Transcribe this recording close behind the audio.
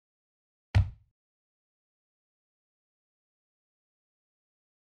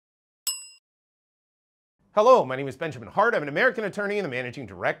Hello, my name is Benjamin Hart. I'm an American attorney and the Managing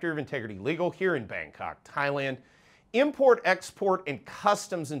Director of Integrity Legal here in Bangkok, Thailand. Import, export, and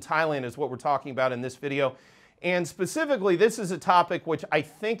customs in Thailand is what we're talking about in this video. And specifically, this is a topic which I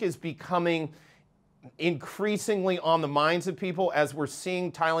think is becoming increasingly on the minds of people as we're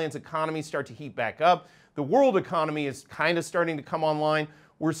seeing Thailand's economy start to heat back up. The world economy is kind of starting to come online.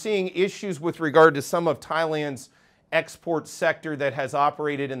 We're seeing issues with regard to some of Thailand's export sector that has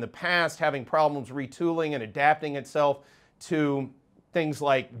operated in the past, having problems retooling and adapting itself to things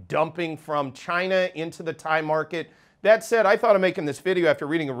like dumping from China into the Thai market. That said, I thought of making this video after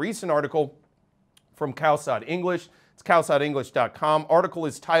reading a recent article from Khalsat English. It's khalsatenglish.com. Article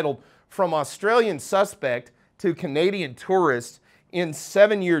is titled, "From Australian Suspect to Canadian Tourist in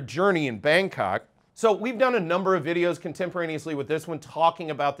 7-Year Journey in Bangkok." So we've done a number of videos contemporaneously with this one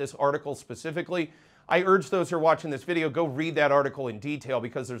talking about this article specifically. I urge those who are watching this video, go read that article in detail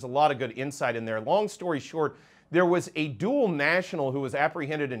because there's a lot of good insight in there. Long story short, there was a dual national who was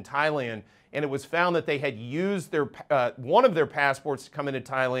apprehended in Thailand, and it was found that they had used their one of their passports to come into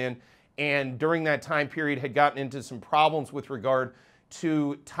Thailand, and during that time period had gotten into some problems with regard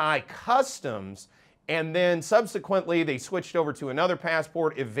to Thai customs, and then subsequently they switched over to another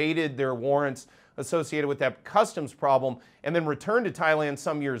passport, evaded their warrants associated with that customs problem, and then returned to Thailand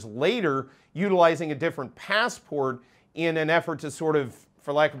some years later utilizing a different passport in an effort to sort of,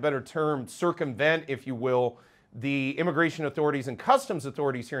 for lack of a better term, circumvent, if you will, the immigration authorities and customs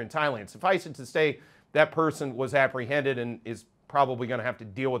authorities here in Thailand. Suffice it to say, that person was apprehended and is probably going to have to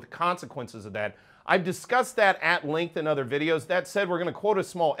deal with the consequences of that. I've discussed that at length in other videos. That said, we're going to quote a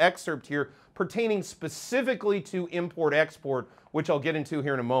small excerpt here pertaining specifically to import-export, which I'll get into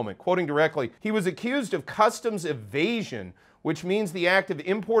here in a moment. Quoting directly, "He was accused of customs evasion, which means the act of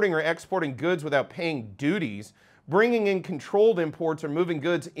importing or exporting goods without paying duties, bringing in controlled imports, or moving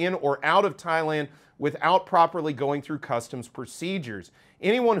goods in or out of Thailand without properly going through customs procedures.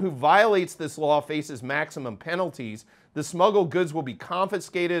 Anyone who violates this law faces maximum penalties. The smuggled goods will be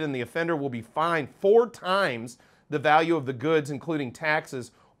confiscated and the offender will be fined 4 times the value of the goods, including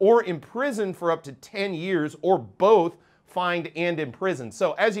taxes, or imprisoned for up to 10 years, or both, fined and imprisoned."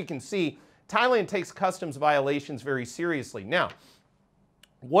 So as you can see, Thailand takes customs violations very seriously. Now,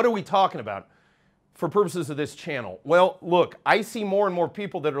 what are we talking about for purposes of this channel? Well, look, I see more and more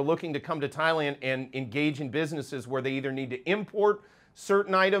people that are looking to come to Thailand and engage in businesses where they either need to import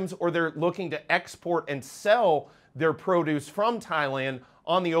certain items or they're looking to export and sell their produce from Thailand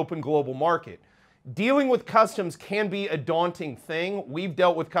on the open global market. Dealing with customs can be a daunting thing. We've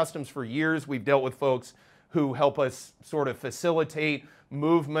dealt with customs for years. We've dealt with folks who help us sort of facilitate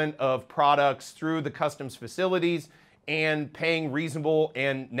movement of products through the customs facilities and paying reasonable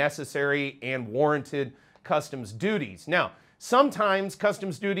and necessary and warranted customs duties. Now, sometimes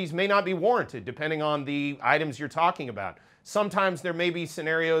customs duties may not be warranted depending on the items you're talking about. Sometimes there may be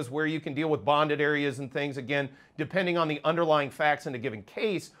scenarios where you can deal with bonded areas and things, again, depending on the underlying facts in a given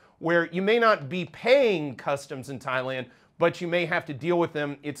case, where you may not be paying customs in Thailand, but you may have to deal with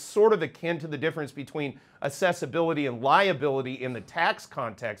them. It's sort of akin to the difference between accessibility and liability in the tax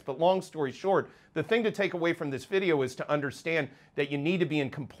context. But long story short, the thing to take away from this video is to understand that you need to be in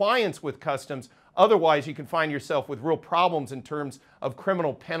compliance with customs. Otherwise, you can find yourself with real problems in terms of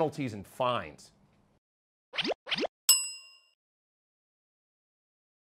criminal penalties and fines.